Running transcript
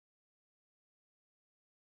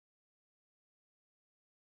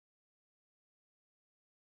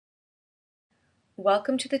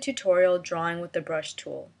Welcome to the tutorial Drawing with the Brush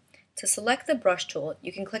tool. To select the brush tool,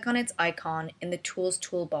 you can click on its icon in the Tools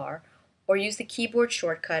toolbar or use the keyboard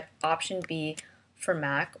shortcut Option B for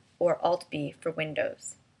Mac or Alt B for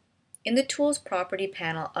Windows. In the Tools property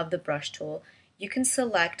panel of the brush tool, you can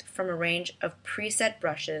select from a range of preset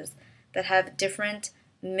brushes that have different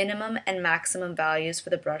minimum and maximum values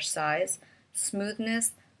for the brush size,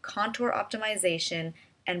 smoothness, contour optimization,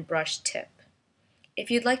 and brush tip. If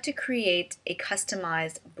you'd like to create a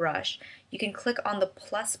customized brush, you can click on the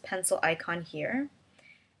plus pencil icon here,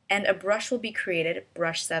 and a brush will be created,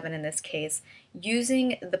 brush 7 in this case,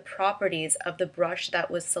 using the properties of the brush that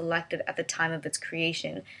was selected at the time of its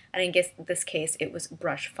creation, and in this case it was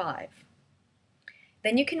brush 5.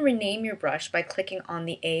 Then you can rename your brush by clicking on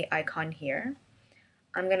the A icon here.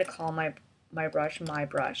 I'm going to call my brush My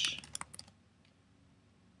Brush.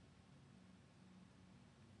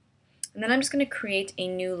 And then I'm just going to create a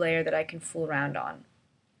new layer that I can fool around on.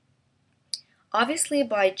 Obviously,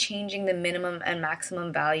 by changing the minimum and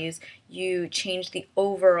maximum values, you change the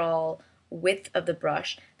overall width of the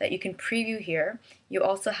brush that you can preview here. You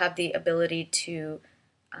also have the ability to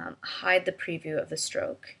hide the preview of the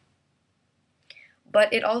stroke.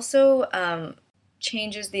 But it also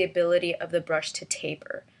changes the ability of the brush to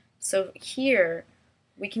taper. So here,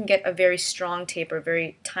 we can get a very strong taper,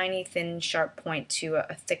 very tiny, thin, sharp point to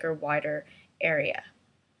a thicker, wider area.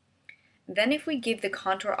 Then if we give the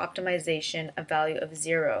contour optimization a value of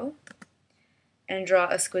 0 and draw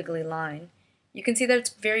a squiggly line, you can see that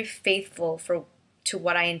it's very faithful to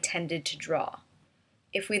what I intended to draw.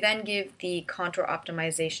 If we then give the contour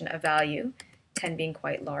optimization a value, 10 being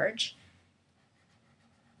quite large,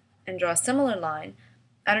 and draw a similar line,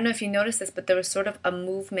 I don't know if you noticed this, but there was sort of a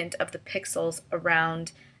movement of the pixels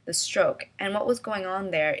around the stroke. And what was going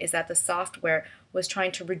on there is that the software was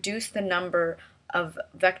trying to reduce the number of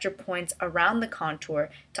vector points around the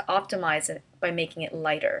contour to optimize it by making it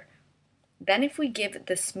lighter. Then if we give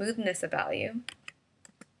the smoothness a value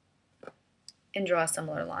and draw a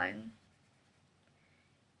similar line,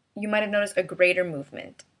 you might have noticed a greater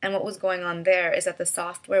movement. And what was going on there is that the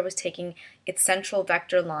software was taking its central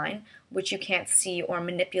vector line, which you can't see or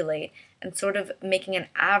manipulate, and sort of making an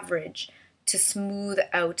average to smooth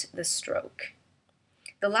out the stroke.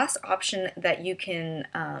 The last option that you can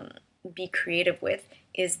be creative with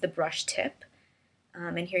is the brush tip.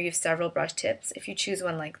 And here you have several brush tips. If you choose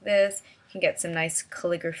one like this, you can get some nice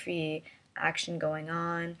calligraphy action going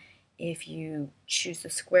on. If you choose the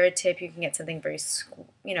square tip, you can get something very,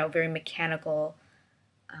 very mechanical.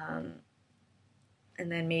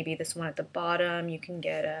 And then maybe this one at the bottom, you can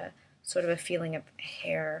get a sort of a feeling of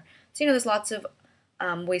hair. So, there's lots of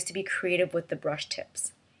ways to be creative with the brush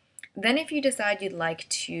tips. Then if you decide you'd like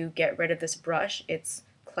to get rid of this brush, it's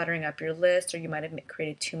cluttering up your list, or you might have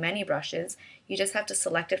created too many brushes, you just have to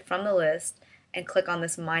select it from the list and click on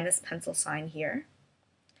this minus pencil sign here,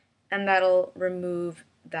 and that'll remove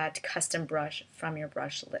that custom brush from your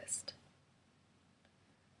brush list.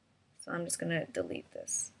 So I'm just going to delete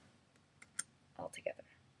this altogether.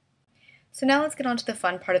 So now let's get on to the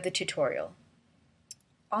fun part of the tutorial.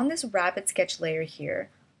 On this rabbit sketch layer here,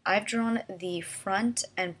 I've drawn the front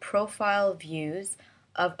and profile views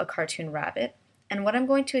of a cartoon rabbit, and what I'm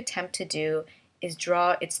going to attempt to do is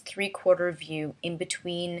draw its 3/4 view in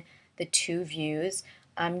between the two views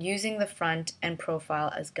using the front and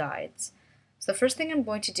profile as guides. So the first thing I'm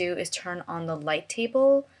going to do is turn on the light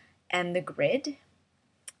table and the grid,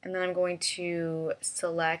 and then I'm going to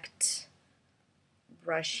select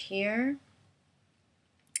brush here.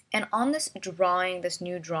 And on this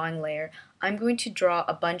new drawing layer, I'm going to draw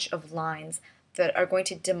a bunch of lines that are going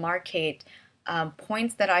to demarcate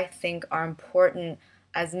points that I think are important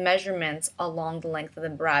as measurements along the length of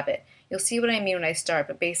the rabbit. You'll see what I mean when I start,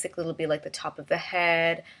 but basically it'll be like the top of the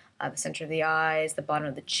head, the center of the eyes, the bottom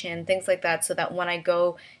of the chin, things like that, so that when I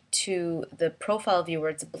go to the profile view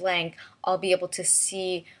where it's blank, I'll be able to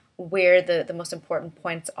see where the most important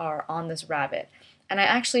points are on this rabbit. And I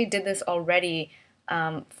actually did this already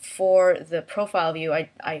for the profile view.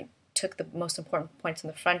 I took the most important points in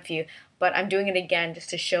the front view, but I'm doing it again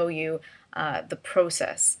just to show you the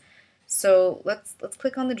process. So let's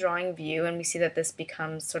click on the drawing view, and we see that this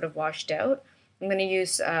becomes sort of washed out. I'm going to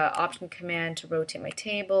use Option Command to rotate my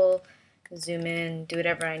table, zoom in, do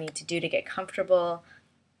whatever I need to do to get comfortable.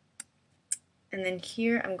 And then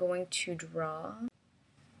here I'm going to draw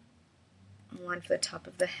a line for the top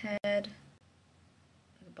of the head,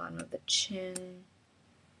 the bottom of the chin,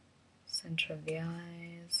 center of the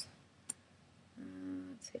eyes,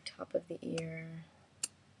 let's say top of the ear,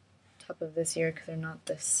 top of this ear because they're not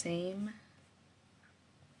the same.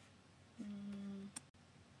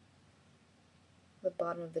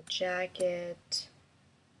 bottom of the jacket,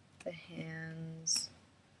 the hands,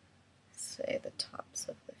 say the tops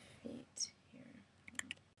of the feet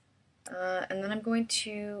here. And then I'm going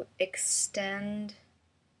to extend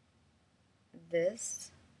this.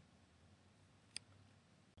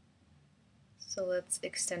 So let's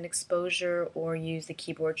extend exposure or use the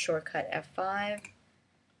keyboard shortcut F5.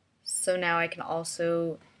 So now I can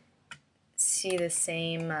also see the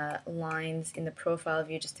same lines in the profile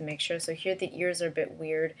view just to make sure. So here the ears are a bit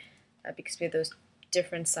weird because we have those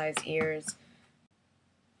different size ears.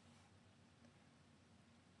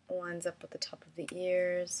 Lines up with the top of the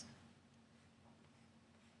ears.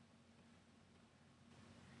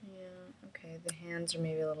 Yeah, okay, the hands are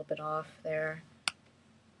maybe a little bit off there.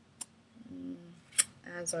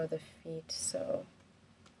 As are the feet, so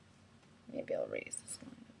maybe I'll raise this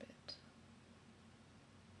line a bit.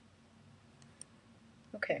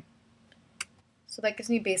 Okay, so that gives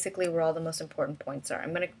me basically where all the most important points are.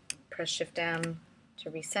 I'm going to press Shift M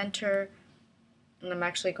to recenter, and I'm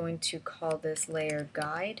actually going to call this layer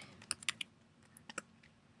Guide,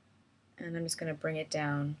 and I'm just going to bring it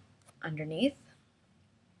down underneath.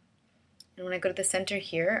 And when I go to the center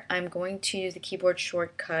here, I'm going to use the keyboard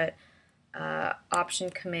shortcut Option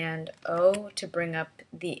Command O to bring up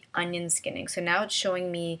the onion skinning. So now it's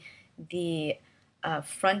showing me the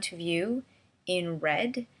front view in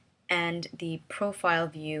red and the profile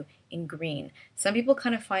view in green. Some people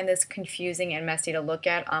kind of find this confusing and messy to look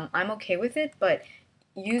at. I'm okay with it, but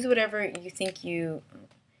use whatever you think you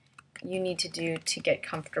need to do to get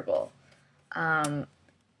comfortable. And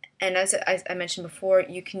as I mentioned before,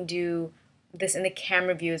 you can do this in the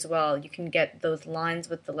camera view as well. You can get those lines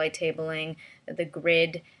with the light tabling, the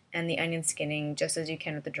grid, and the onion skinning just as you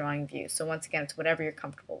can with the drawing view. So once again, it's whatever you're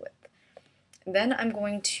comfortable with. Then I'm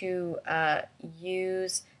going to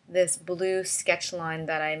use this blue sketch line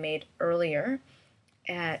that I made earlier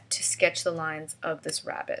to sketch the lines of this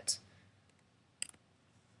rabbit.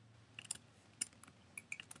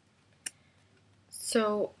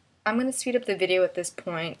 So I'm going to speed up the video at this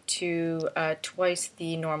point to twice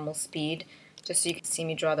the normal speed, just so you can see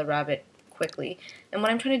me draw the rabbit quickly. And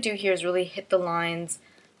what I'm trying to do here is really hit the lines,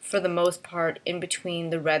 for the most part, in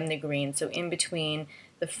between the red and the green, so in between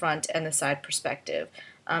the front and the side perspective.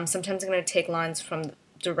 Sometimes I'm going to take lines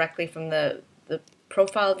directly from the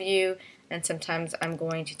profile view, and sometimes I'm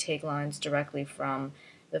going to take lines directly from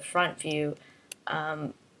the front view.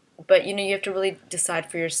 But you have to really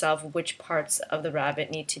decide for yourself which parts of the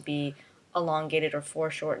rabbit need to be elongated or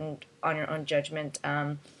foreshortened on your own judgment.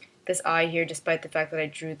 This eye here, despite the fact that I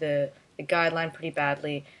drew the guideline pretty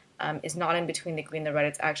badly, is not in between the green and the red.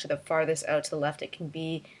 It's actually the farthest out to the left it can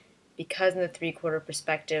be, because in the 3/4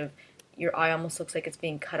 perspective, your eye almost looks like it's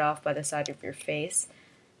being cut off by the side of your face.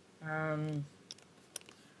 The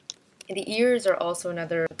ears are also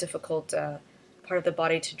another difficult part of the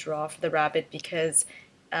body to draw for the rabbit because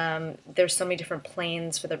there's so many different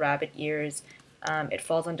planes for the rabbit ears. It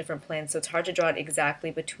falls on different planes, so it's hard to draw it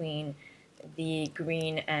exactly between the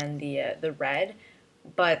green and the red.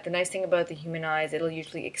 But the nice thing about the human eye is it'll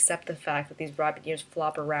usually accept the fact that these rabbit ears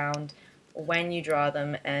flop around when you draw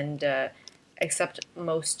them and accept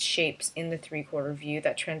most shapes in the 3/4 view,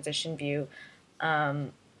 that transition view.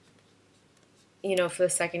 For the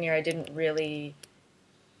second year I didn't really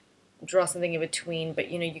draw something in between, but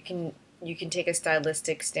you can take a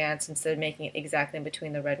stylistic stance. Instead of making it exactly in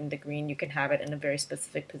between the red and the green, you can have it in a very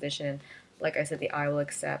specific position, and like I said, the eye will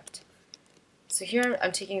accept. So here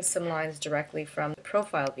I'm taking some lines directly from the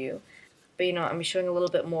profile view, but I'm showing a little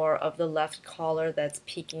bit more of the left collar that's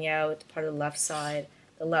peeking out, part of the left side,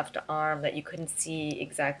 the left arm that you couldn't see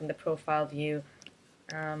exactly in the profile view,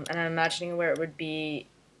 and I'm imagining where it would be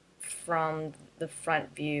from the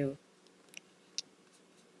front view.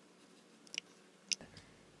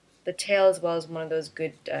 The tail as well is one of those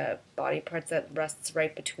good body parts that rests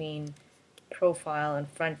right between profile and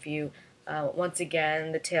front view. Once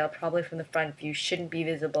again, the tail probably from the front view shouldn't be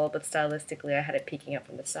visible, but stylistically I had it peeking up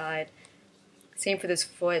from the side. Same for this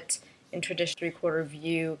foot. In traditional 3/4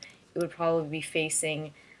 view, it would probably be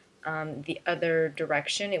facing the other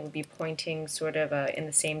direction. It would be pointing sort of in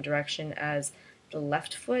the same direction as the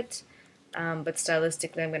left foot, but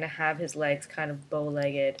stylistically I'm going to have his legs kind of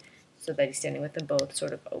bow-legged so that he's standing with them both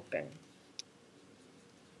sort of open.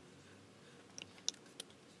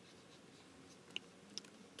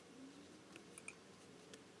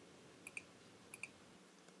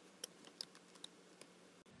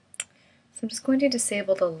 So I'm just going to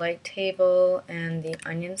disable the light table and the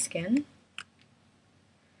onion skin.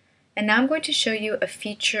 And now I'm going to show you a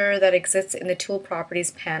feature that exists in the Tool Properties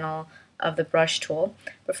panel of the brush tool.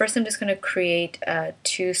 But first I'm just going to create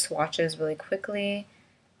 2 swatches really quickly.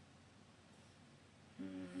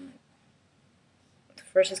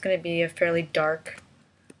 first is going to be a fairly dark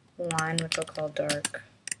line, which I'll call dark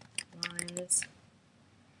lines.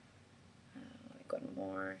 Let me go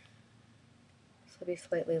more. This will be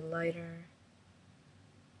slightly lighter.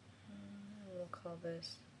 We'll call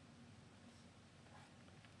this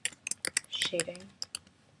shading.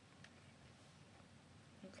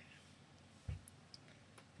 Okay. I'm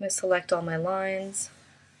going to select all my lines.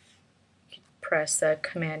 You can press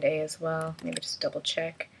Command A as well, maybe just double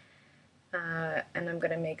check. And I'm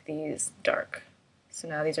going to make these dark. So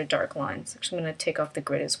now these are dark lines. Actually, I'm going to take off the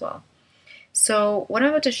grid as well. So what I'm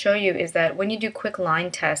about to show you is that when you do quick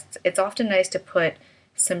line tests, it's often nice to put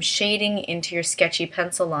some shading into your sketchy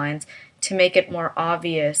pencil lines to make it more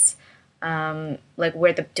obvious, like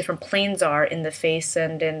where the different planes are in the face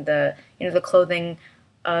and in the the clothing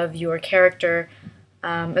of your character,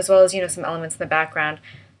 as well as some elements in the background.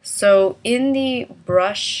 So in the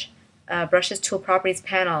brushes tool properties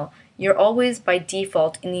panel, you're always by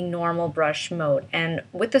default in the normal brush mode, and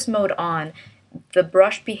with this mode on, the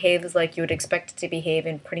brush behaves like you would expect it to behave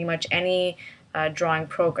in pretty much any drawing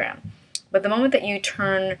program. But the moment that you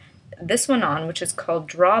turn this one on, which is called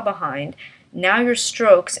Draw Behind, now your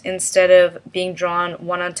strokes, instead of being drawn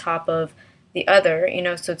one on top of the other,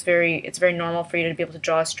 so it's very normal for you to be able to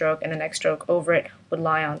draw a stroke and the next stroke over it would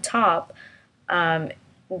lie on top.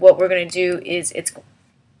 What we're going to do is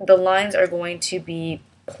the lines are going to be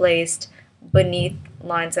placed beneath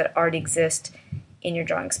lines that already exist in your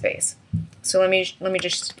drawing space. So let me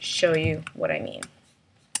just show you what I mean.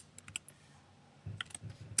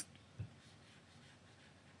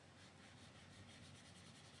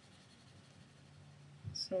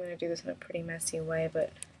 So I'm going to do this in a pretty messy way,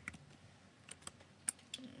 but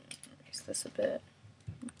erase this a bit.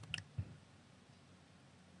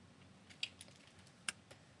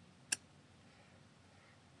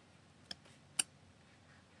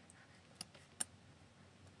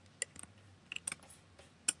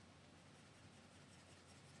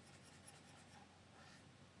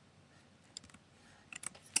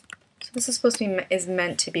 This is supposed to be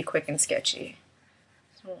meant to be quick and sketchy.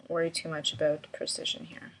 So don't worry too much about precision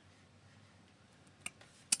here.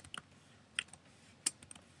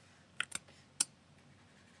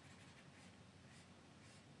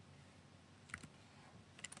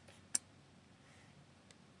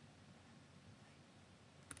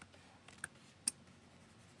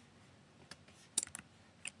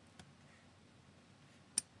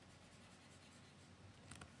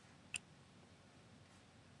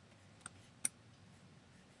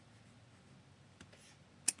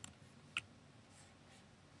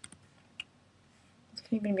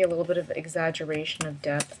 Even be a little bit of exaggeration of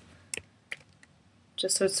depth,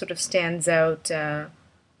 just so it sort of stands out,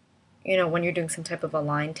 when you're doing some type of a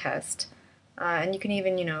line test. And you can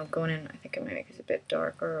even, go in, I think I might make this a bit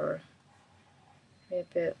darker or maybe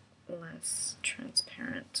a bit less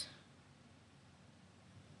transparent.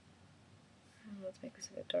 And let's make this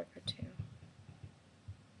a bit darker too.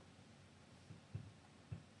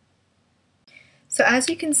 So as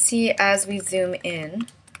you can see, as we zoom in,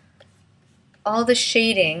 all the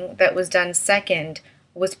shading that was done second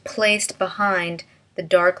was placed behind the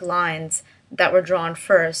dark lines that were drawn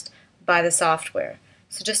first by the software.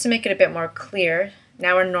 So just to make it a bit more clear,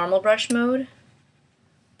 now we're in normal brush mode.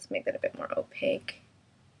 Let's make that a bit more opaque.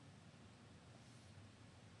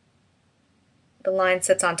 The line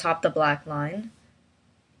sits on top of the black line.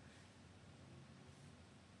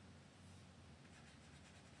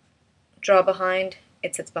 Draw behind,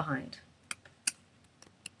 it sits behind.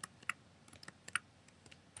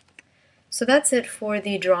 So that's it for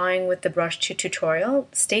the drawing with the brush tutorial.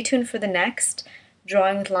 Stay tuned for the next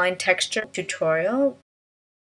drawing with line texture tutorial.